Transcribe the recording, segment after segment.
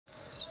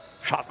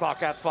Shot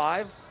clock at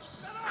 5.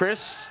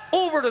 Chris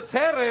over to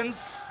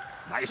Terrence.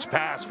 Nice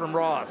pass from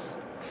Ross.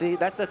 See,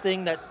 that's the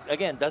thing that,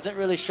 again, doesn't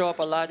really show up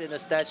a lot in the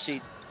stat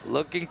sheet.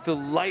 Looking to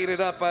light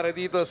it up para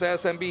dito sa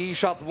SMB. He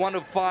shot 1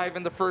 of 5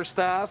 in the first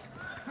half.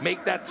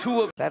 Make that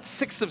 2 of... That's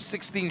 6 of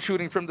 16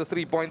 shooting from the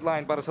three-point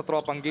line para sa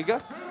Tropang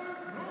Giga.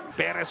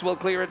 Perez will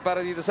clear it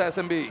para dito sa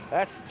SMB.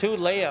 That's 2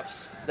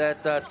 layups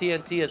that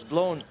TNT has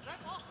blown.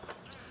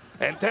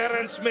 And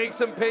Terrence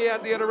makes him pay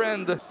at the other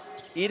end.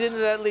 Eat into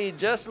that lead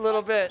just a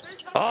little bit.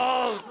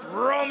 Oh,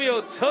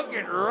 Romeo took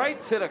it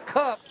right to the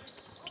cup.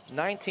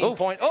 19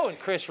 point. Oh, and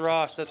Chris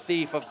Ross, the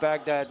thief of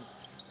Baghdad.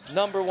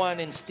 #1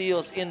 in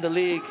steals in the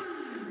league.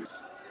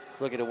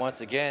 Let's look at it once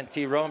again.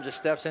 T. Rome just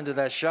steps into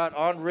that shot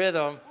on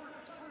rhythm.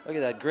 Look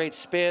at that great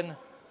spin.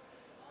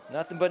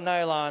 Nothing but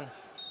nylon.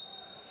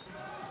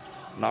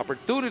 An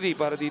opportunity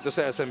para dito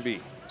sa SMB.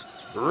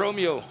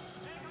 Romeo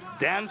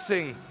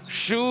dancing,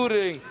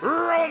 shooting.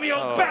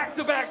 Romeo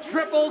back-to-back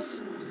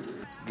triples.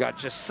 Got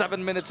just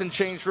 7 minutes and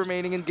change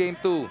remaining in game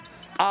 2.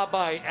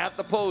 Abay at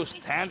the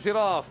post, hands it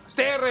off.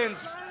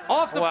 Terrence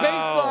off the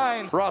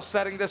baseline. Ross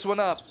setting this one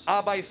up.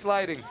 Abay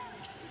sliding.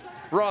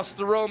 Ross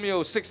to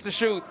Romeo, 6 to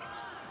shoot.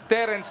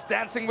 Terrence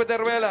dancing with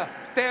Eruela.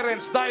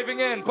 Terrence diving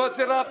in, puts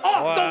it up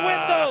off the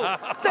window.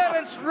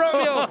 Terrence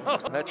Romeo.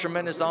 That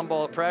tremendous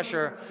on-ball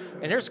pressure.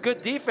 And here's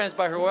good defense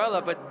by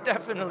Eruela, but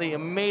definitely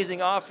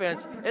amazing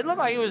offense. It looked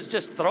like he was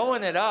just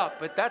throwing it up,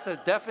 but that's a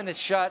definite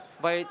shot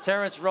by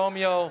Terrence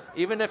Romeo.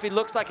 Even if he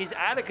looks like he's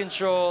out of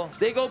control.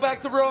 They go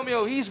back to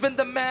Romeo. He's been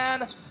the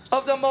man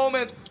of the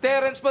moment.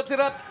 Terrence puts it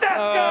up.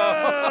 That's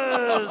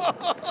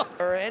good!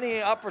 Or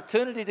any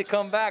opportunity to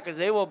come back, because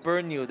they will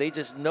burn you. They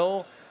just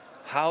know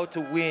how to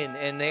win,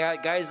 and they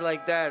got guys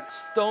like that,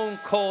 stone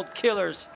cold killers.